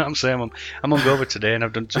 I'm saying I'm hungover today, and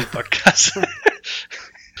I've done 2 podcasts.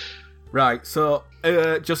 Right, so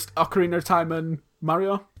just Ocarina of Time and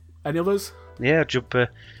Mario. Any others? Yeah,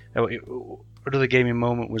 another gaming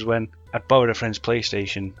moment was when I'd borrowed a friend's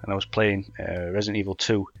PlayStation and I was playing Resident Evil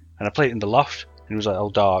 2, and I played it in the loft, and it was like all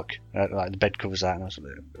dark, like the bed covers out, and I was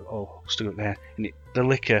like, oh, stuck up there, and the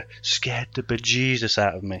liquor scared the bejesus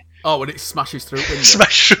out of me. Oh, when it smashes through the window.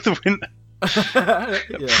 Smashed through the window.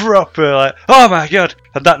 Yeah. Proper, like, oh my god.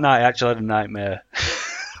 And that night I actually had a nightmare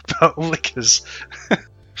about liquors.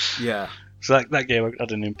 Yeah. So that game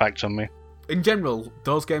had an impact on me. In general,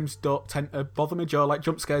 those games don't tend to bother me, Joe. Like,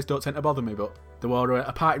 jump scares don't tend to bother me, but there were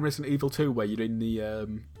a part in Resident Evil 2 where you're in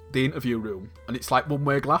the interview room, and it's like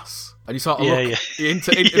one-way glass, and you sort of look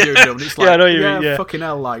into interview room, and it's like, I know you mean, fucking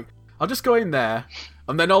hell, like, I'll just go in there,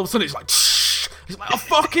 and then all of a sudden it's like, shh! It's like, oh,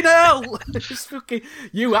 fucking hell! It's fucking,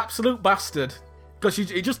 you absolute bastard. Because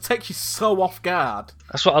it just takes you so off guard.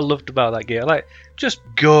 That's what I loved about that game. Like, just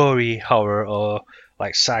gory horror or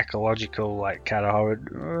like psychological, like kind of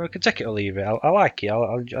horror. I can take it or leave it. I like it.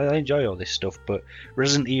 I enjoy all this stuff. But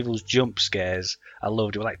Resident Evil's jump scares, I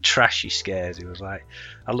loved. It were like trashy scares. It was like,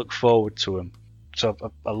 I look forward to them. So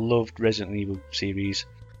I loved Resident Evil series.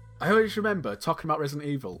 I always remember talking about Resident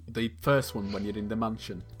Evil, the first one when you're in the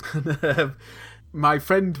mansion. My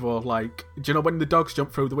friend was like, do you know when the dogs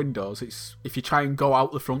jump through the windows, it's if you try and go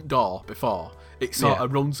out the front door before, it sort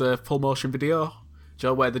of runs a full motion video. Do you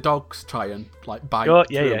know where the dogs try and like bite through?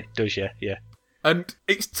 It does, yeah. And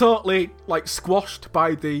it's totally like squashed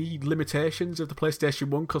by the limitations of the PlayStation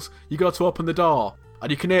 1, because you go to open the door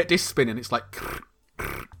and you can hear this spin and it's like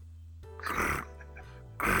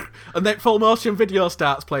and then full motion video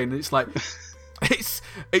starts playing and it's like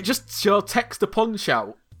it just takes the punch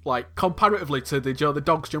out, like comparatively to the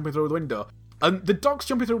dogs jumping through the window. And the dogs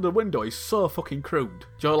jumping through the window is so fucking crude.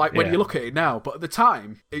 Like when you look at it now, but at the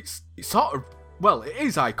time it's sort of, well, it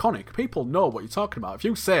is iconic. People know what you're talking about. If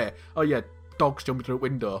you say, oh yeah, dogs jumping through a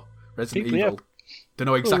window, Resident Evil, they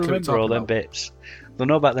know exactly what you're talking all about. Them bits. They'll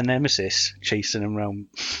know about the Nemesis chasing them around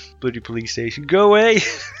bloody police station. Go away!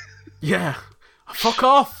 Yeah. Fuck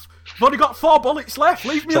off! I've only got 4 bullets left,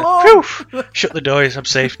 leave me alone! Shut the doors, I'm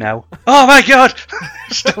safe now. Oh my god!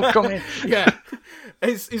 Still coming. Yeah.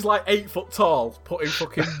 He's like 8 foot tall, putting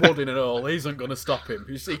fucking wood in an hole. He isn't going to stop him.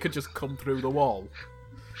 He could just come through the wall.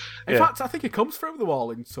 In fact, I think he comes through the wall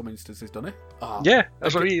in some instances, doesn't he? Oh, yeah,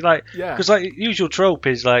 that's what he like. Yeah. Because like usual trope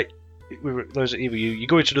is like, those either you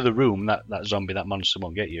go into another room, that zombie, that monster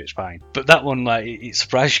won't get you. It's fine. But that one, like, it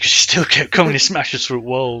surprised you because he still kept coming. He smashes through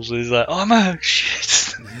walls. And he's like, oh man,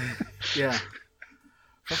 shit. Yeah.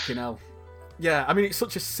 Fucking hell. Yeah, I mean, it's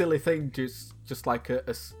such a silly thing, just like a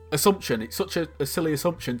assumption. It's such a silly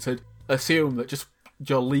assumption to assume that just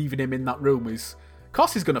you're leaving him in that room is, of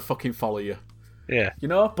course he's gonna fucking follow you. Yeah. You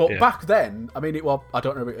know, but back then, I mean, it was, I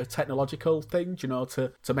don't know, a technological thing, you know,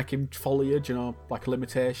 to make him follow you, you know, like a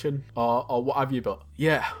limitation or what have you. But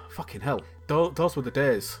yeah, fucking hell, those were the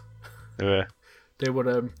days. Yeah. They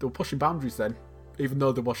were pushing boundaries then, even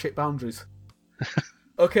though there were shit boundaries.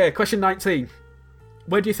 Okay, question 19.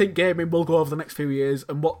 Where do you think gaming will go over the next few years,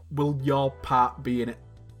 and what will your part be in it?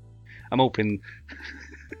 I'm hoping,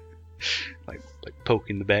 like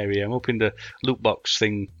poking the bear here, I'm hoping the loot box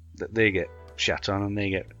thing that they get shat on and they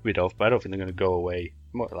get rid of, but I don't think they're going to go away.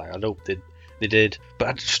 Like, I hope they did, but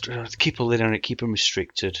I just keep a lid on it, keep them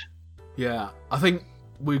restricted. Yeah, I think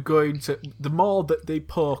we're going to, the more that they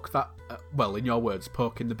poke that, well, in your words,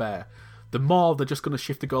 poking the bear, the more they're just going to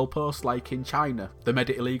shift the goalpost, like in China. They made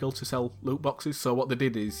it illegal to sell loot boxes, so what they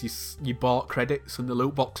did is you bought credits and the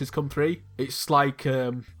loot boxes come free. It's like,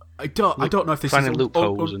 I don't know if this finding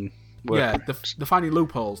loopholes and yeah, they're finding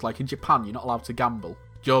loopholes. Like in Japan, you're not allowed to gamble.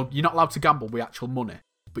 You're not allowed to gamble with actual money,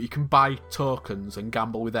 but you can buy tokens and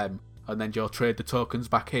gamble with them, and then you'll trade the tokens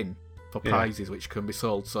back in for prizes which can be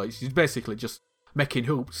sold. So it's basically just making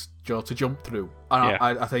hoops, Joe, to jump through. And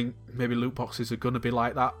I think maybe loot boxes are going to be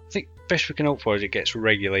like that. I think best we can hope for is it gets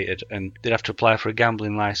regulated and they'd have to apply for a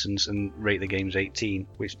gambling license and rate the games 18,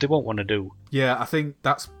 which they won't want to do. Yeah, I think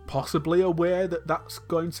that's possibly a way that's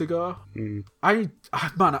going to go. I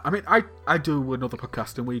do another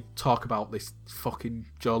podcast and we talk about this fucking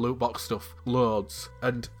Joe loot box stuff loads.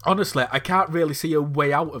 And honestly, I can't really see a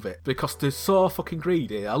way out of it because they're so fucking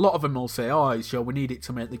greedy. A lot of them will say, oh, Joe, we need it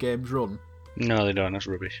to make the games run. No, they don't. That's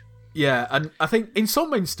rubbish. Yeah, and I think in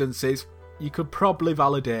some instances, you could probably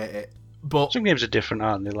validate it. But some games are different,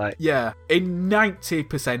 aren't they? Like, yeah, in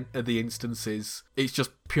 90% of the instances, it's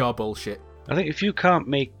just pure bullshit. I think if you can't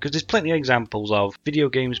make... Because there's plenty of examples of video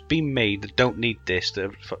games being made that don't need this, that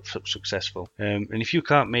are successful. And if you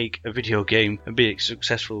can't make a video game and be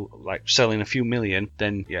successful, like selling a few million,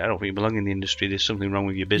 then, yeah, I don't think you belong in the industry. There's something wrong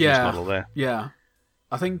with your business model there. Yeah.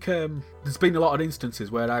 I think there's been a lot of instances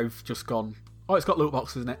where I've just gone... Oh, it's got loot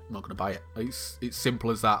boxes in it. I'm not going to buy it. It's simple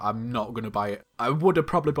as that. I'm not going to buy it. I would have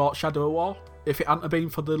probably bought Shadow of War if it hadn't been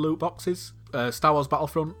for the loot boxes. Star Wars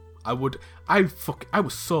Battlefront. I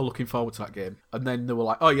was so looking forward to that game. And then they were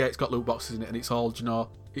like, oh yeah, it's got loot boxes in it and it's all,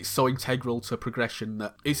 it's so integral to progression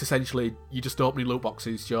that it's essentially, you just opening loot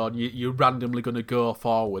boxes, John. You're randomly going to go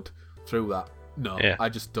forward through that. No, yeah. I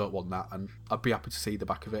just don't want that, and I'd be happy to see the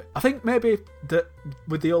back of it. I think maybe that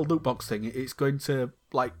with the old loot box thing, it's going to,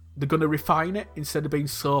 like, they're going to refine it instead of being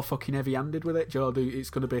so fucking heavy-handed with it, Joe. It's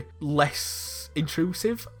going to be less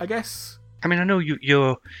intrusive, I guess. I mean, I know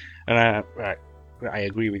you're, and I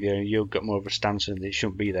agree with you. You've got more of a stance that it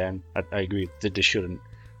shouldn't be there, and I agree that they shouldn't.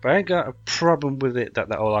 But I ain't got a problem with it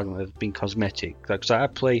that whole argument of being cosmetic. Because I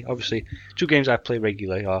play, obviously, two games I play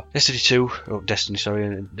regularly are Destiny 2,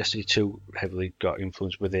 and Destiny 2 heavily got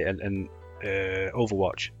influenced with it, and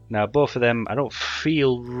Overwatch. Now, both of them, I don't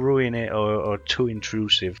feel ruin it or too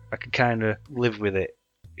intrusive. I can kind of live with it,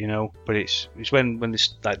 But it's when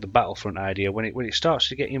this, like the Battlefront idea, when it starts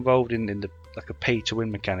to get involved in the like a pay to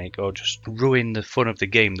win mechanic or just ruin the fun of the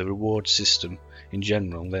game, the reward system in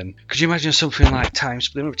general, then could you imagine something like Time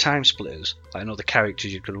Splitters? Like, the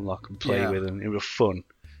characters you could unlock and play with, and it was fun.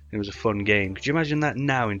 It was a fun game. Could you imagine that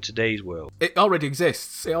now in today's world? It already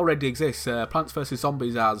exists. Plants vs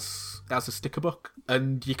Zombies has a sticker book,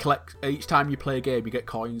 and you collect each time you play a game. You get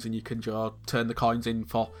coins, and you can turn the coins in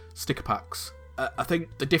for sticker packs. I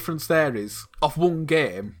think the difference there is, off one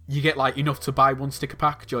game, you get like enough to buy one sticker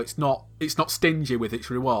pack. Joe, it's not stingy with its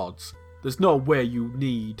rewards. There's no way you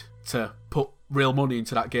need to put real money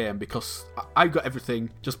into that game because I got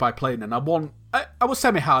everything just by playing, and I was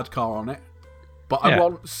semi-hardcore on it, but I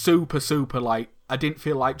want super, like, I didn't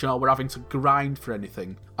feel like, we're having to grind for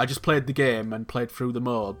anything. I just played the game and played through the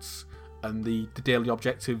modes and the daily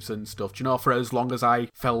objectives and stuff, for as long as I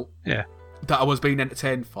felt that I was being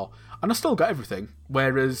entertained for. And I still got everything.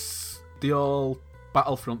 Whereas the old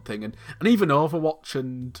Battlefront thing and even Overwatch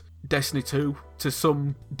and Destiny 2 to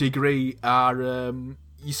some degree are,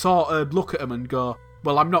 you sort of look at them and go,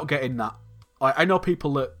 well, I'm not getting that. I know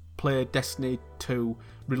people that play Destiny 2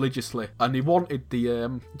 religiously and he wanted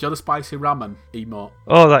the spicy ramen emote.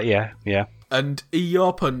 Oh, that, yeah. And he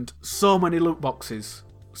opened so many loot boxes,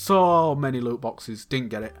 didn't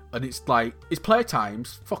get it. And it's like, his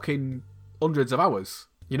playtime's fucking hundreds of hours.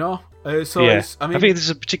 I think there's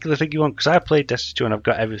a particular thing you want, because I played Destiny 2 and I've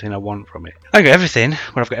got everything I want from it. I got everything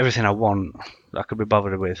when I've got everything I want that I could be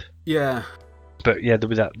bothered with. Yeah. But yeah, there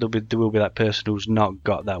will be that person who's not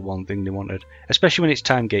got that one thing they wanted, especially when it's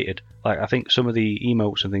time gated. Like, I think some of the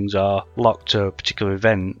emotes and things are locked to a particular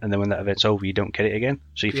event, and then when that event's over, you don't get it again.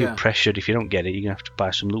 So you feel pressured if you don't get it. You're gonna have to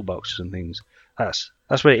buy some loot boxes and things. That's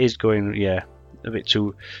where it is going. Yeah, a bit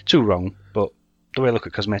too wrong. But the way I look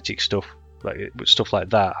at cosmetic stuff, like stuff like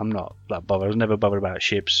that, I'm not that bothered. I was never bothered about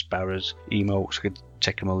ships, barras, emotes. I could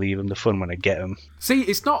take them or leave them. They're fun when I get them. See,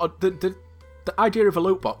 it's not the idea of a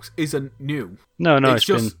loot box isn't new. No, it's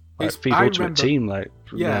been FIFA Ultimate Team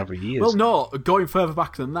every year. Well, no, going further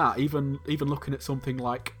back than that, even looking at something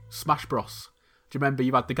like Smash Bros. Do you remember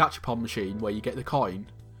you had the Gachapon machine where you get the coin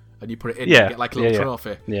and you put it in and get like a little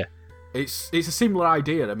trophy? Yeah. It's a similar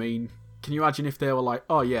idea. I mean, can you imagine if they were like,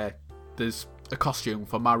 oh yeah, there's a costume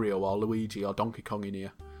for Mario or Luigi or Donkey Kong in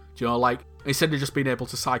here? Do instead of just being able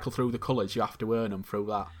to cycle through the colours, you have to earn them through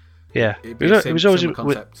that. Yeah, it was always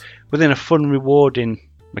within a fun, rewarding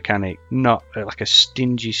mechanic, not like a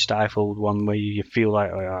stingy, stifled one where you feel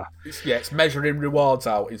like, it's measuring rewards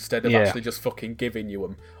out instead of actually just fucking giving you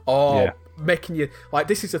them or making you like.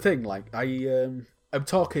 This is the thing. Like I'm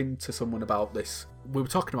talking to someone about this. We were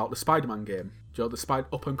talking about the Spider-Man game, the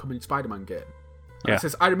up and coming Spider-Man game, Yeah. It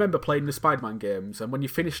says, I remember playing the Spider-Man games, and when you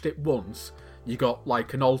finished it once, you got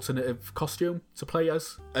like an alternative costume to play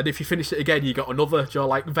as. And if you finish it again, you got another,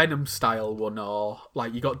 like Venom style one, or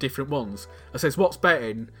like you got different ones. It says, what's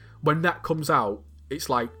betting, when that comes out, it's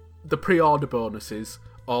like the pre-order bonuses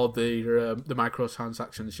or the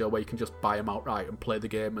microtransactions, where you can just buy them outright and play the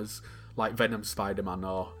game as like Venom Spider-Man,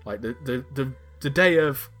 or like the day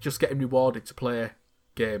of just getting rewarded to play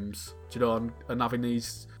games, and having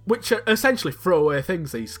these, which are essentially throwaway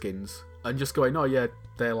things, these skins, and just going, oh yeah,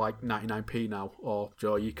 they're like 99p now, or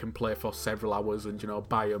you can play for several hours and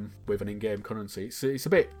buy them with an in-game currency. It's a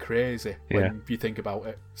bit crazy when you think about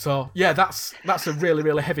it. So yeah, that's a really,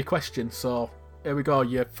 really heavy question. So here we go,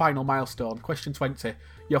 your final milestone, question 20,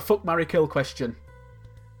 your fuck, marry, kill question.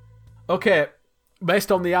 Okay,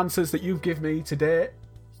 based on the answers that you've given me today,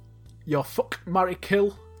 your fuck, marry,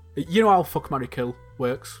 kill. You know how fuck, marry, kill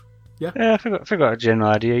works, yeah? Yeah, I forgot a general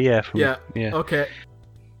idea, yeah. Yeah. Okay.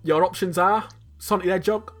 Your options are Sonic the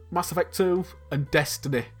Hedgehog, Mass Effect 2, and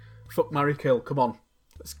Destiny. Fuck, marry, kill. Come on,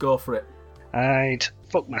 let's go for it. I'd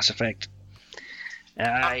fuck Mass Effect.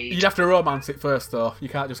 You'd have to romance it first, though. You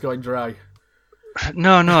can't just go in dry.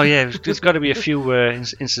 No, yeah. There's got to be a few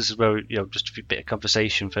instances where just a bit of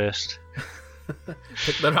conversation first.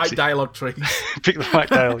 Pick the right dialogue tree. Pick the right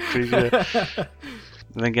dialogue tree, yeah.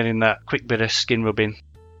 And then getting that quick bit of skin rubbing.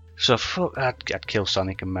 So fuck, I'd kill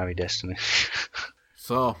Sonic and marry Destiny.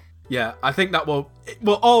 So yeah, I think that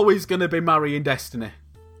we're always going to be marrying Destiny.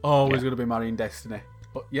 Always going to be marrying Destiny.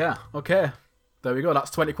 But yeah, okay. There we go.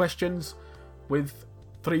 That's 20 questions with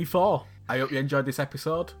 3-4. I hope you enjoyed this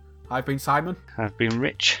episode. I've been Simon. I've been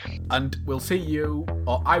Rich. And we'll see you,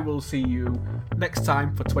 or I will see you, next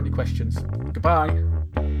time for 20 questions. Goodbye.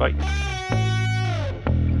 Bye.